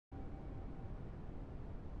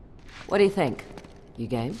What do you think? You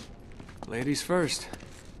game? Ladies first.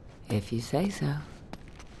 If you say so.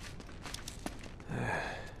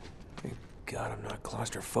 Thank God I'm not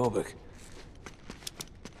claustrophobic.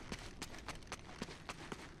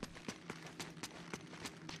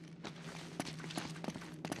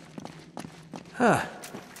 Huh.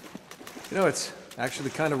 You know, it's actually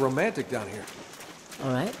kind of romantic down here.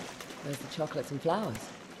 All right. Where's the chocolates and flowers?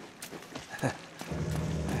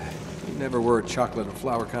 You never were a chocolate and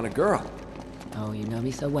flower kind of girl. Oh, you know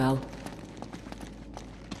me so well.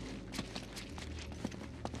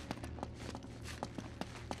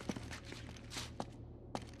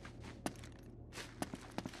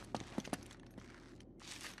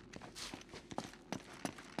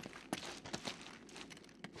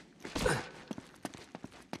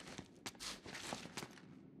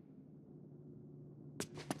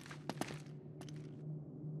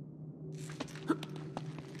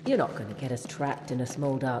 You're not going to get us trapped in a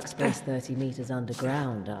small dark space 30 meters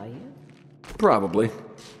underground, are you? Probably.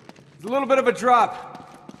 It's a little bit of a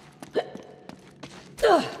drop.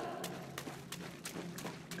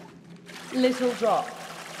 Little drop.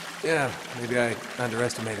 Yeah, maybe I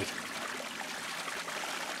underestimated.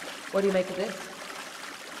 What do you make of this?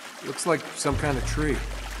 Looks like some kind of tree.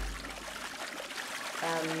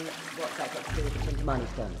 What's that got to do with the Tintamani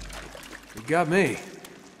stone? You got me.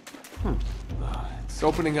 It's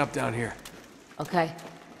opening up down here. Okay.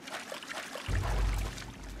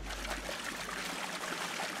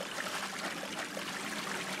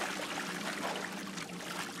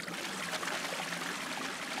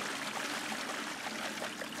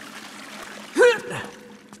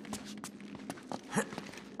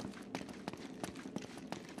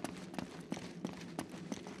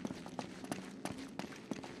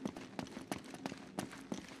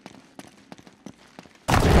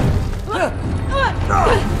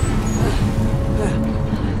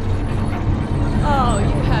 Oh, you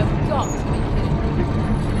have got to be kidding.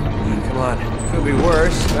 Come on, could be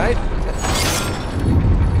worse, right?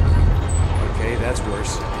 Okay, that's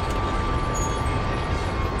worse.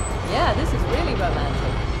 Yeah, this is really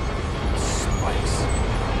romantic. Spikes.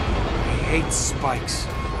 I hate spikes.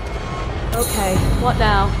 Okay, what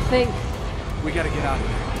now? Think. We gotta get out of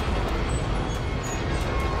here.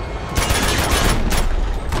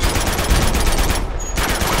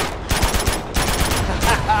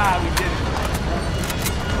 We did it.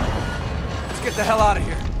 Let's get the hell out of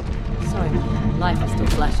here. Sorry, life is still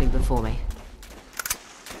flashing before me.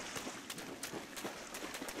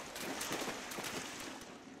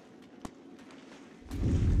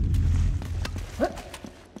 All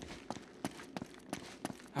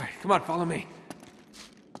right, come on, follow me.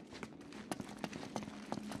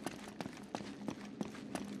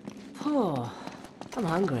 Oh, I'm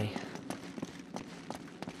hungry.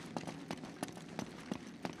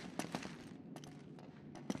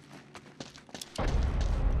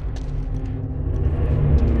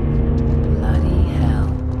 Bloody hell.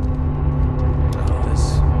 Oh, this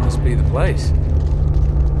must be the place.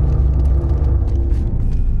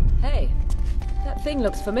 Hey, that thing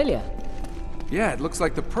looks familiar. Yeah, it looks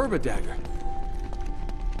like the Perba dagger.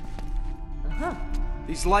 Uh-huh.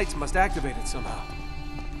 These lights must activate it somehow.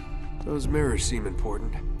 Those mirrors seem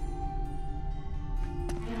important.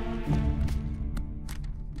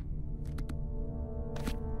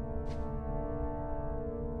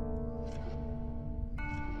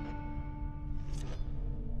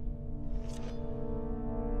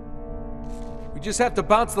 We just have to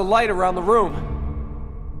bounce the light around the room.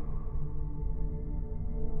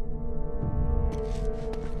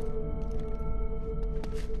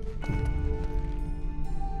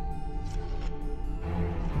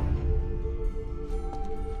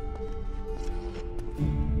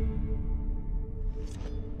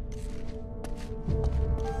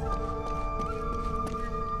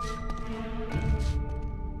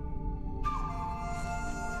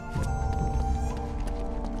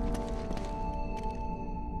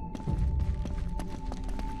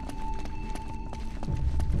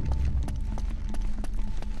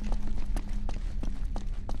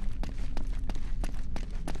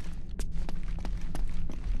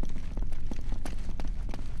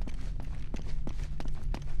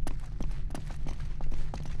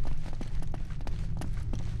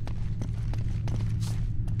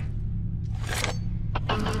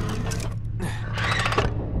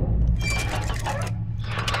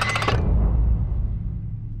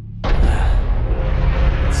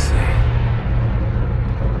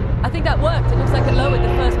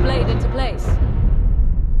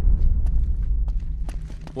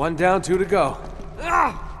 One down, two to go.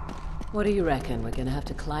 What do you reckon? We're gonna have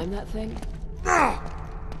to climb that thing?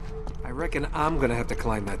 I I reckon I'm gonna have to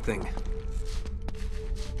climb that thing.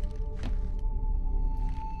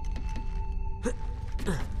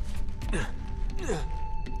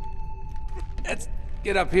 Let's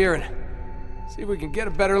get up here and see if we can get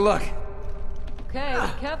a better look. Okay,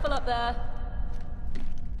 be careful up there.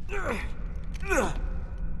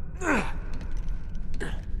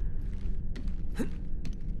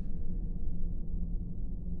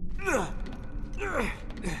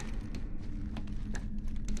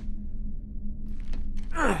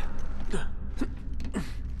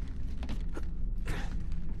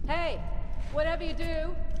 Hey, whatever you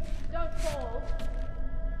do, don't fall.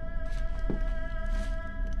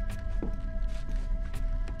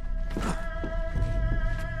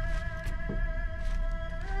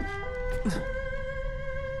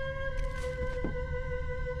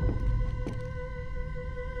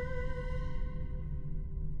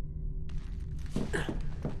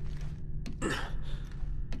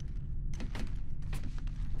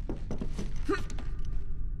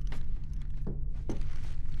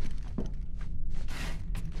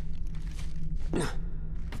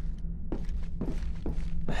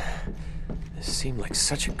 This seemed like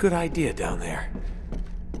such a good idea down there.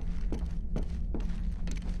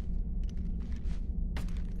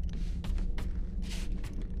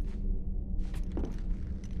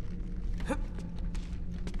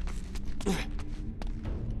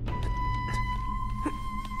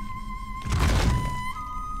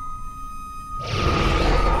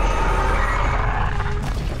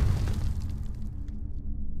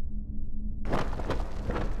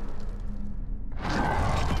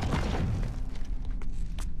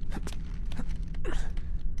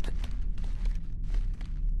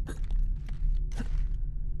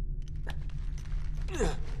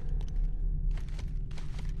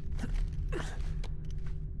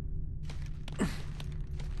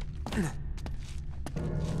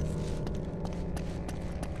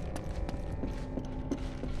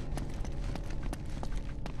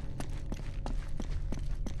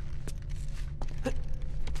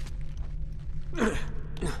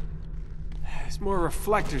 There's more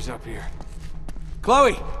reflectors up here.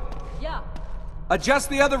 Chloe! Yeah, Adjust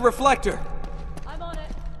the other reflector! I'm on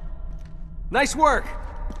it. Nice work!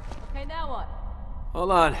 Okay, now what?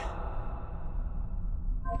 Hold on.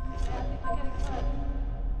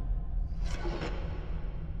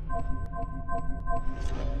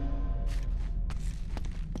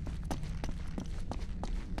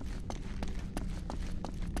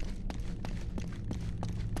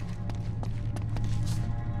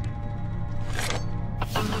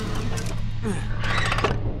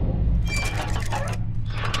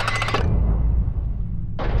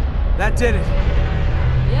 That did it.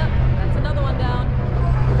 Yep, that's another one down.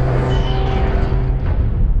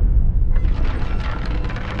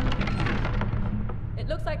 It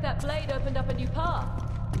looks like that blade opened up a new path.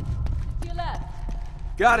 To your left.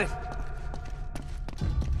 Got it.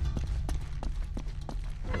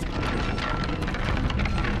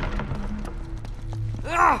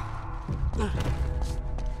 Ah!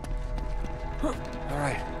 All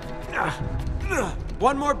right.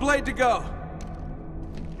 One more blade to go.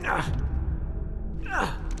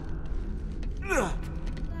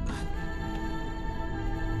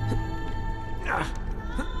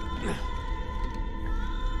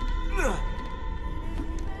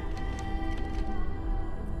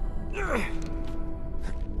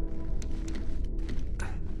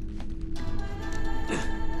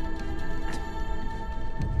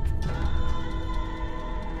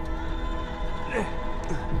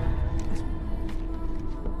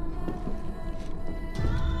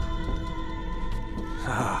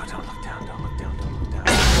 Oh, don't look down, don't look down, don't look down.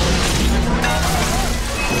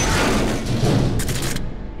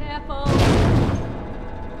 Careful.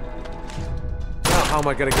 Now, how am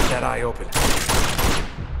I gonna get that eye open?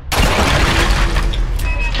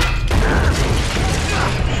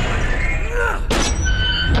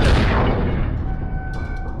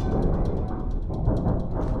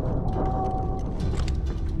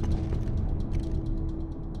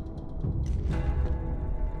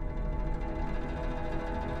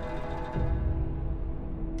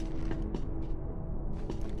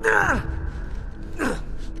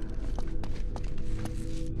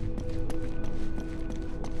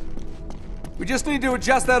 We just need to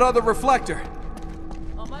adjust that other reflector.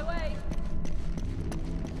 On my way.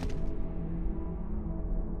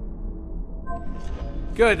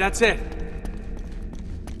 Good, that's it.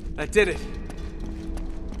 That did it.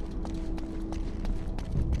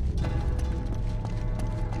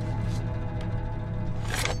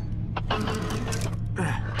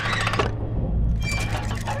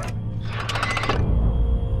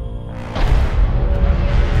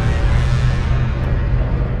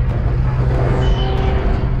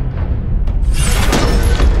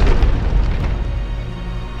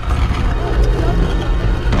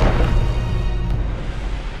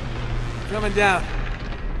 Man down.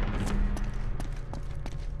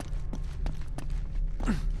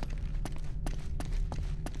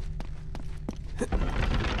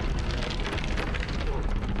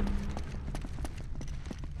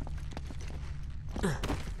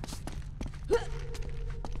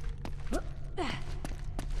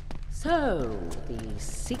 So, the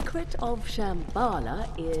secret of Shambhala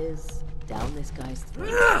is down this guy's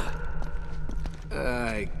throat.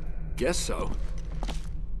 I guess so.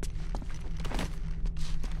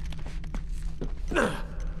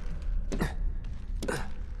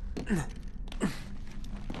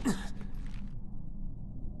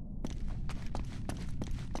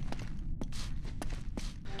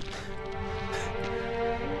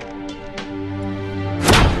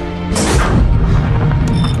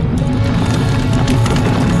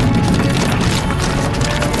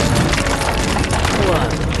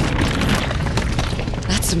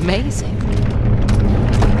 That's amazing.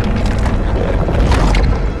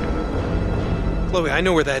 Chloe, I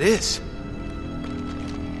know where that is.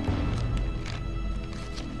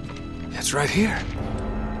 It's right here.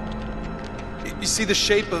 You see the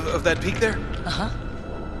shape of that peak there? Uh-huh.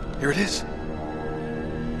 Here it is.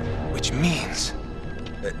 Which means...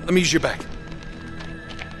 let me use your back.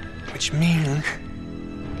 Which means...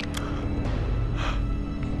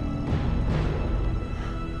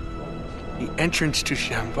 the entrance to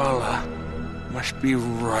Shambhala must be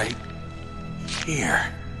right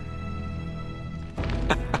here.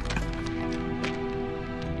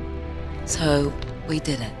 So, we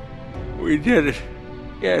did it. We did it.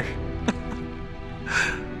 Yes.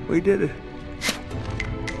 We did it.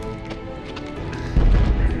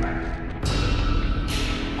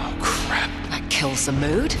 Oh, crap. That kills the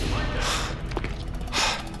mood.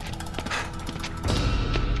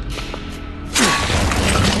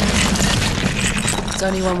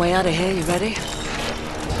 There's only one way out of here, you ready?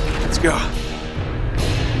 Let's go.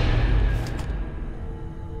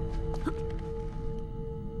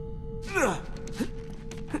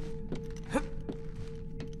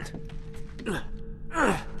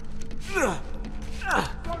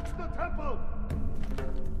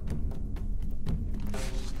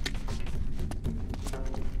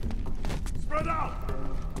 Spread out!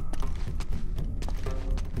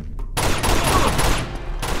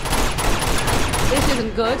 This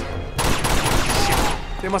isn't good.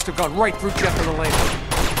 They must have gone right through Jeff and Elena.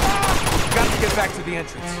 We've got to get back to the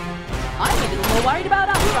entrance. I'm a little more worried about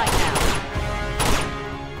us right now.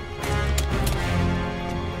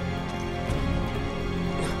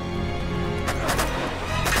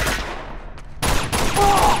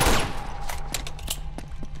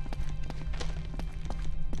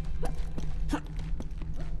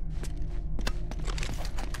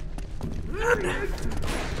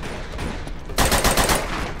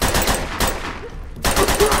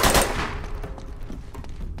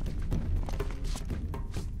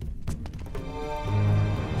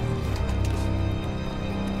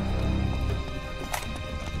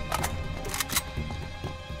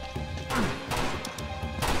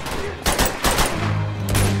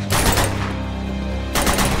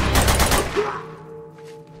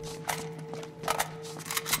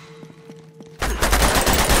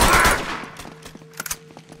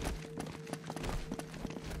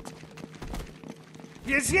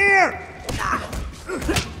 He's here! Help!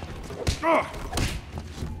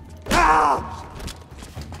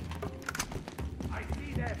 I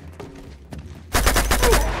see them!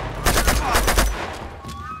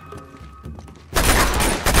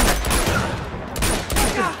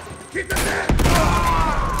 Keep them there!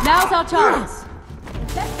 Now's our chance.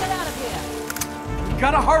 Let's get out of here. We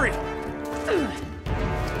gotta hurry!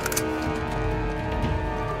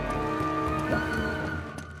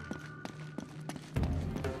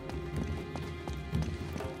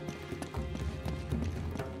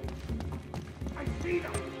 I see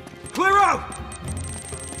them! Clear out!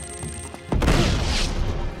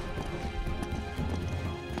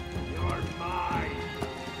 You're mine!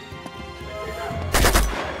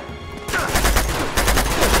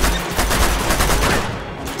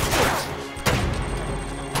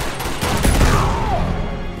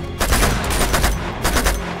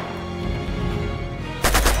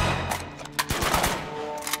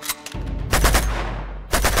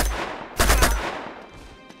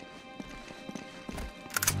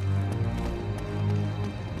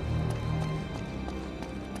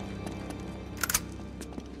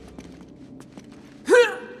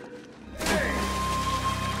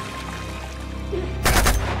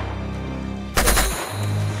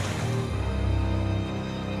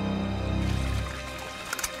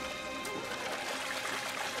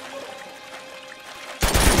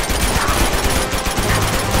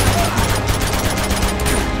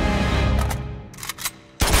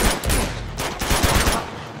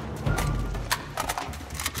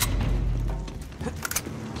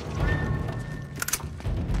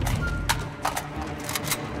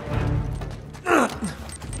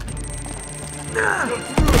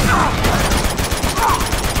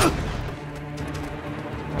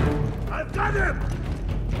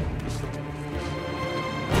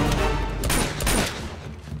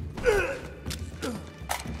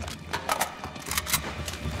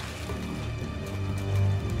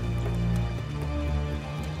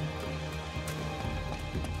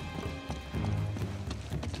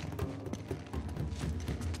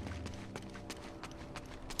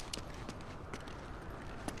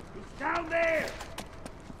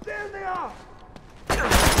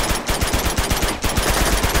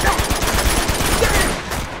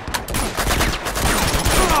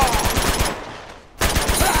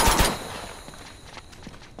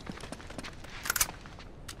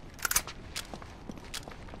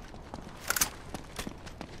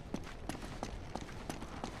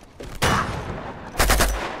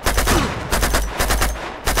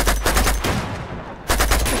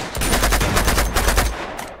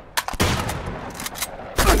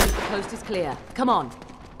 Coast is clear. Come on.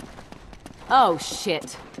 Oh,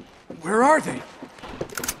 shit. Where are they?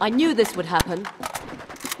 I knew this would happen.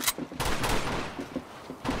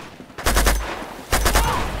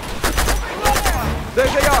 There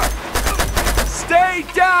they are! Stay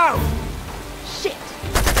down! Shit!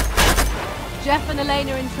 Jeff and Elaine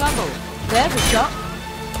are in trouble. There's a shot.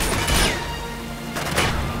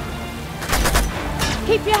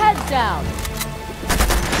 Keep your heads down.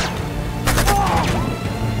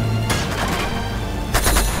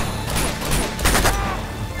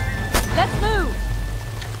 Let's move!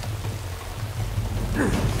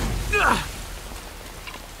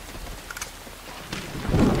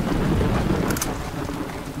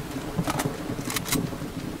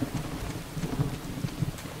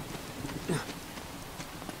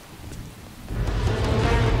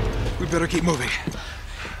 We better keep moving.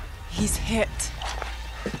 He's hit.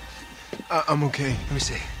 I'm okay. Let me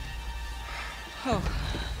see. Oh.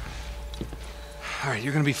 All right,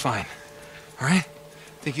 you're gonna be fine. All right?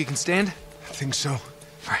 Think you can stand? I think so. All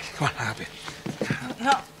right, come on, hop in.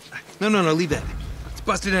 No. No, leave that. It's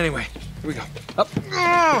busted anyway. Here we go. Up.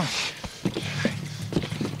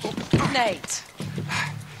 Nate.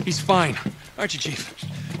 He's fine. Aren't you, Chief?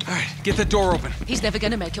 All right, get the door open. He's never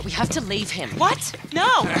gonna make it. We have to leave him. What?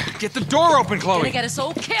 No! Get the door open, Chloe! Gonna get us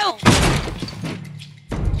all killed!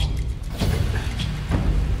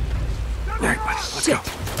 All right, buddy, let's go.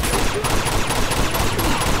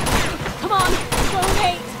 Come on! Go,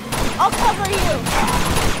 Nate! I'll cover you!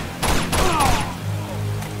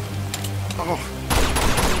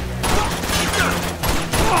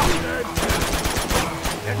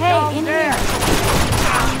 Hey, in here!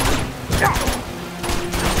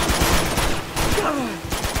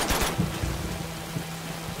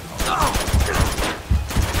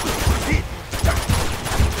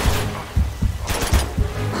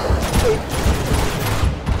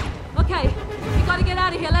 Okay, we gotta get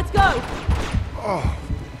out of here. Let's go!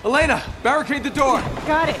 Elena, barricade the door.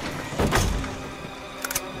 Got it.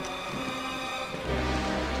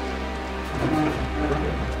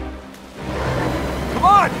 Come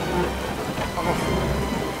on!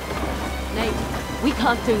 Nate, we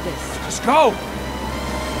can't do this. Let's go!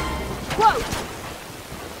 Whoa!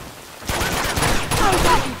 Oh,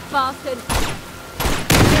 that you bastard!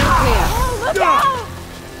 Clear. Look out!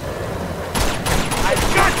 I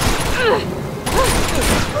got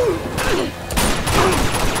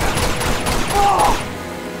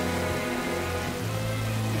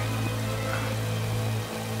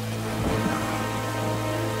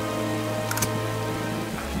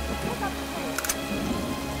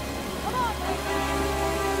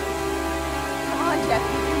Come on, Jeff,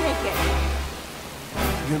 you can make it.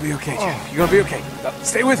 You're gonna be okay, Jeff. You're gonna be okay.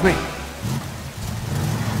 Stay with me.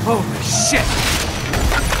 Holy shit!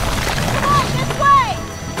 Come on, this way!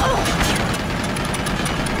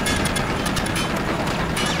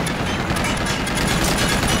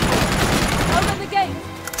 Open the gate!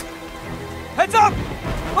 Heads up!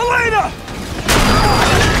 Elena!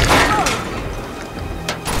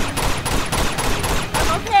 I'm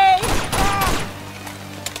okay!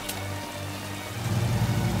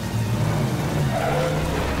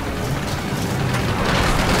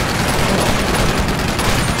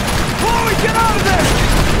 Chloe, get out of there!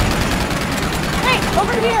 Hey,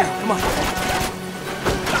 over here! Come on.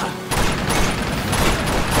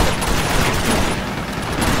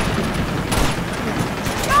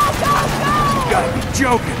 Go, go, go! You gotta be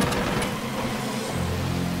joking.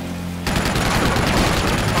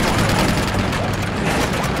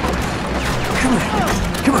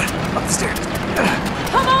 Come on, up the stairs.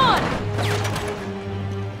 Come on!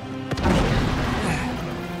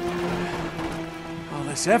 All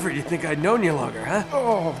this effort, you'd think I'd known you longer, huh?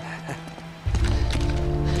 Oh.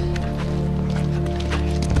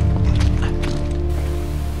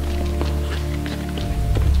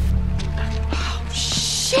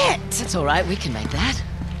 Shit! It's all right. We can make that.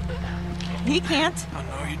 He can't. Oh,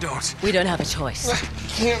 no, you don't. We don't have a choice.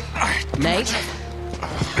 Can't. All right, Nate?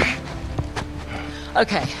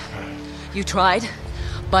 Okay. You tried,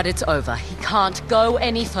 but it's over. He can't go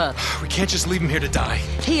any further. we can't just leave him here to die.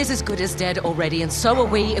 He is as good as dead already, and so are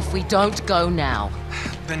we if we don't go now.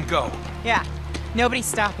 Then go. Yeah. Nobody's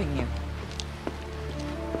stopping you.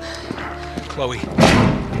 Chloe.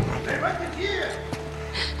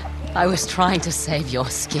 I was trying to save your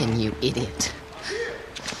skin, you idiot.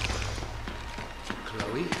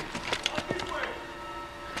 Chloe?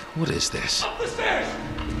 What is this?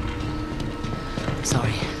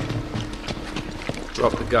 Sorry.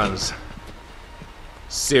 Drop the guns.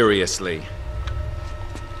 Seriously.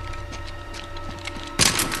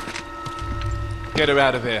 Get her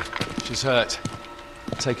out of here. She's hurt.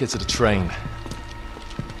 Take her to the train.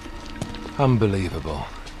 Unbelievable.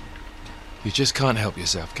 You just can't help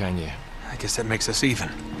yourself, can you? I guess that makes us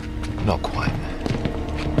even. Not quite.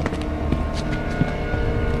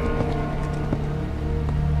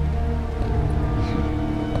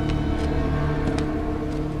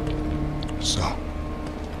 So,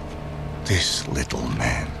 this little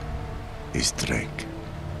man is Drake.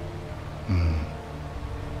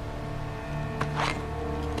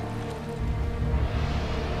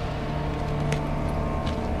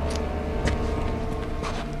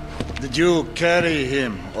 Did you carry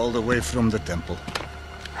him all the way from the temple?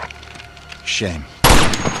 Shame.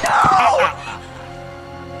 No!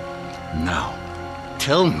 Now,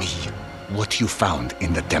 tell me what you found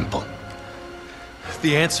in the temple.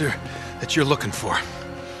 The answer that you're looking for.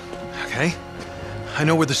 Okay? I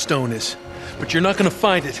know where the stone is, but you're not gonna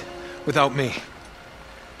find it without me.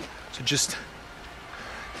 So just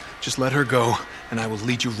let her go, and I will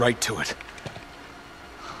lead you right to it.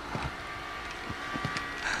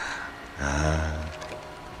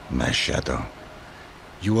 My shadow.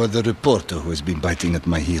 You are the reporter who has been biting at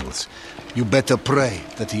my heels. You better pray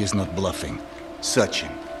that he is not bluffing. Search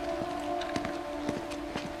him.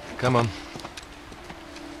 Come on.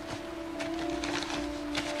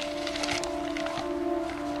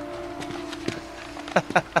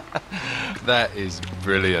 That is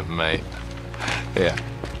brilliant, mate. Here.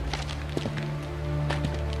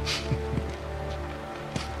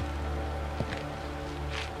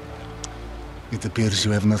 It appears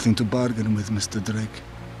you have nothing to bargain with, Mr. Drake.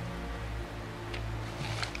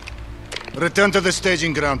 Return to the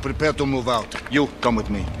staging ground. Prepare to move out. You, come with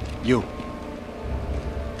me. You.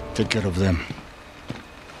 Take care of them.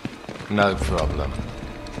 No problem.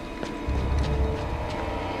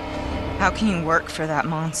 How can you work for that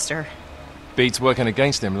monster? Beats working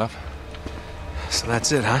against him, love. So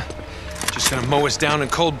that's it, huh? Just gonna mow us down in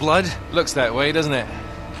cold blood? Looks that way, doesn't it?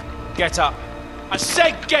 Get up! I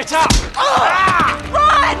said get up!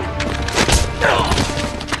 Run!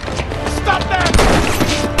 Stop them!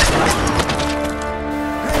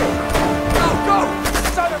 Go!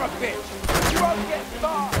 Son of a bitch! You won't get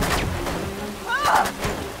far!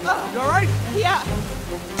 You alright? Yeah,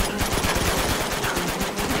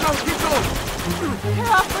 Keep going! you're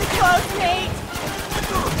awfully close, Nate.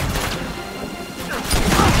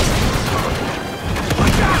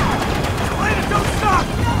 Watch out! Elena, don't stop!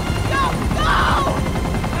 Go, go!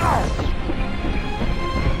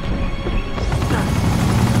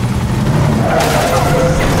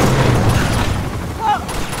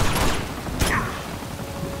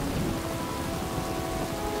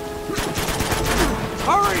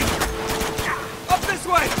 Hurry! Up this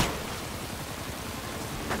way!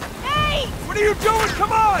 Nate! What are you doing?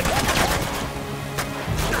 Come on!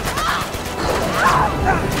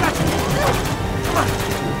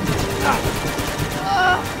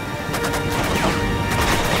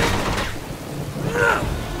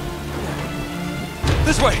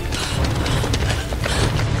 This way!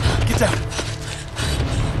 Get down!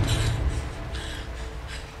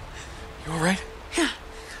 You alright?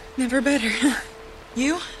 Never better.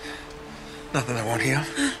 You? Nothing I won't heal.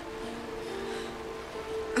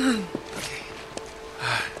 Okay. I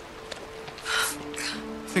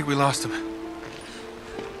think we lost him.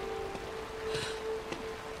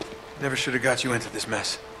 Never should have got you into this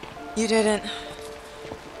mess. You didn't.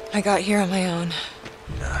 I got here on my own.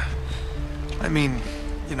 I mean,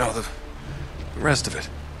 you know, the rest of it.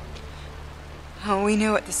 Oh, we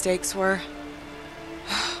knew what the stakes were.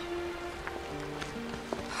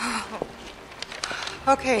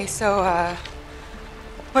 Okay, so,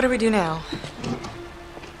 what do we do now?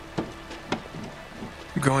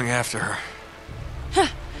 I'm going after her.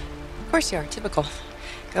 Of course you are, typical.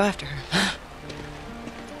 Go after her.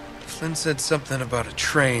 Flynn said something about a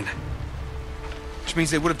train. Which means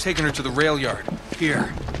they would have taken her to the rail yard.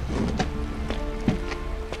 Here.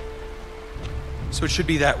 So it should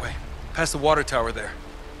be that way. Past the water tower there.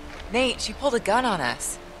 Nate, she pulled a gun on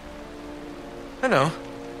us. I know.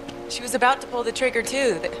 She was about to pull the trigger,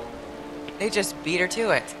 too. They just beat her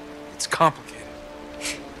to it. It's complicated.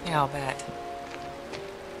 Yeah, I'll bet.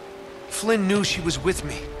 Flynn knew she was with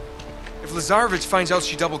me. If Lazarevic finds out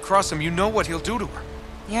she double-crossed him, you know what he'll do to her.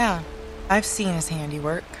 Yeah, I've seen his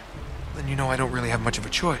handiwork. Then you know I don't really have much of a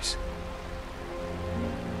choice.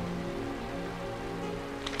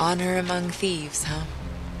 Honor among thieves, huh?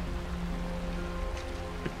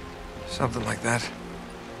 Something like that.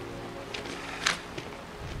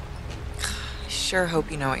 I sure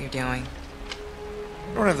hope you know what you're doing.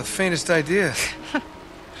 I don't have the faintest idea.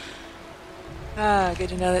 Ah, good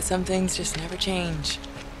to know that some things just never change.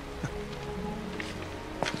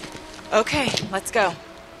 Okay, let's go.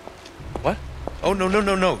 What? Oh, no, no,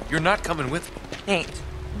 no, no. You're not coming with me. Nate.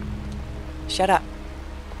 Shut up.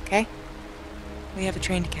 Okay? We have a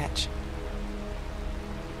train to catch.